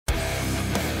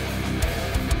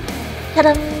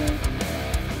Ta-da!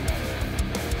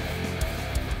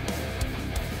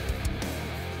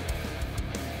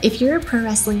 If you're a pro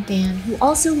wrestling fan who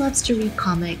also loves to read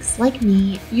comics, like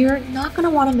me, you're not going to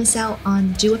want to miss out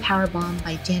on Do a Powerbomb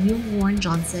by Daniel Warren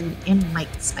Johnson and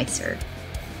Mike Spicer.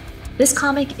 This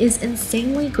comic is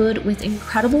insanely good with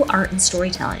incredible art and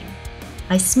storytelling.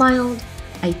 I smiled,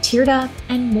 I teared up,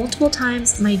 and multiple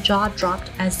times my jaw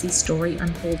dropped as the story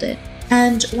unfolded.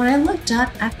 And when I looked up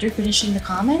after finishing the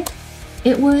comic,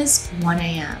 it was 1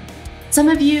 a.m. Some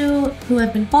of you who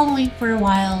have been following for a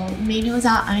while may know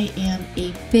that I am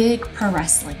a big pro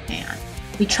wrestling fan.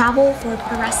 We travel for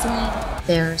pro wrestling,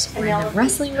 there's random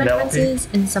wrestling references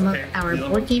in some of our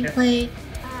board game play,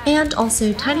 and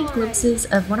also tiny glimpses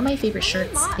of one of my favorite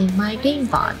shirts in my game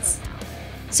VODs.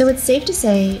 So it's safe to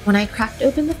say, when I cracked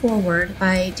open the foreword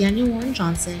by Daniel Warren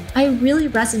Johnson, I really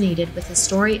resonated with the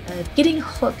story of getting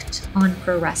hooked on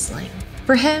pro wrestling.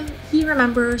 For him, he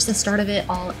remembers the start of it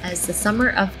all as the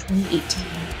summer of 2018.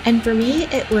 And for me,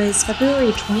 it was February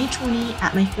 2020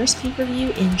 at my first pay-per-view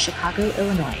in Chicago,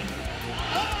 Illinois.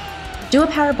 Do a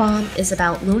Powerbomb is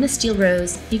about Lona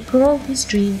Steelrose, a girl whose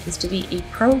dream is to be a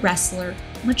pro wrestler,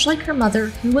 much like her mother,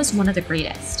 who was one of the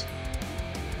greatest.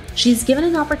 She's given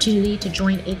an opportunity to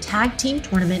join a tag team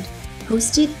tournament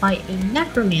hosted by a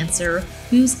necromancer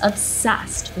who's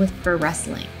obsessed with pro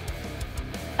wrestling.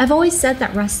 I've always said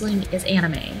that wrestling is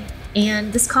anime,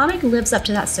 and this comic lives up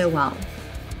to that so well.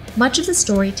 Much of the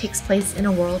story takes place in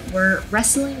a world where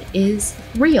wrestling is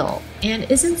real and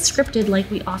isn't scripted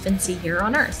like we often see here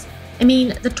on Earth. I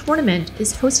mean, the tournament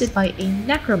is hosted by a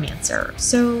necromancer,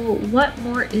 so what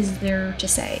more is there to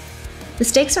say? The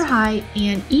stakes are high,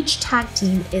 and each tag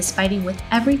team is fighting with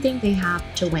everything they have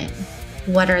to win.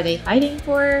 What are they fighting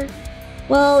for?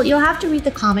 Well, you'll have to read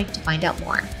the comic to find out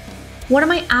more. One of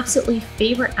my absolutely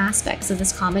favorite aspects of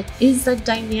this comic is the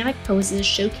dynamic poses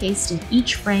showcased in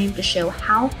each frame to show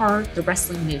how hard the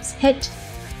wrestling moves hit,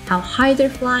 how high they're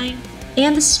flying,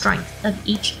 and the strength of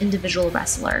each individual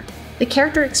wrestler. The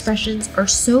character expressions are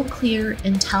so clear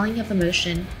and telling of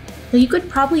emotion that you could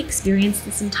probably experience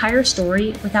this entire story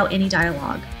without any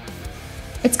dialogue.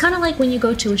 It's kind of like when you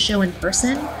go to a show in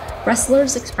person,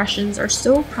 wrestlers' expressions are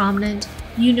so prominent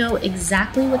you know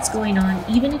exactly what's going on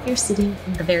even if you're sitting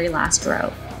in the very last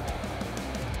row.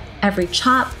 Every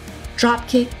chop,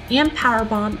 dropkick, and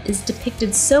powerbomb is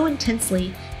depicted so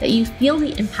intensely that you feel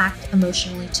the impact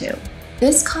emotionally too.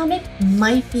 This comic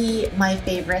might be my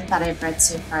favorite that I've read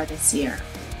so far this year.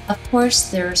 Of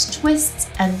course, there's twists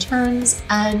and turns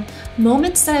and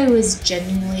moments that I was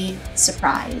genuinely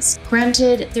surprised.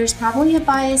 Granted, there's probably a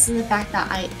bias in the fact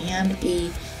that I am a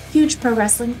huge pro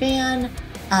wrestling fan.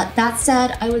 That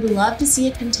said, I would love to see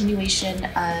a continuation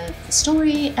of the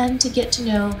story and to get to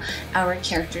know our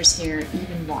characters here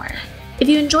even more. If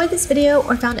you enjoyed this video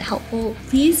or found it helpful,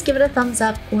 please give it a thumbs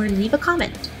up or leave a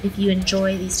comment. If you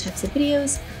enjoy these types of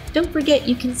videos, don't forget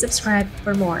you can subscribe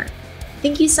for more.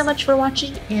 Thank you so much for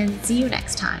watching, and see you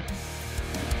next time.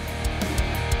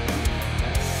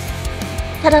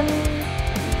 Ta-da!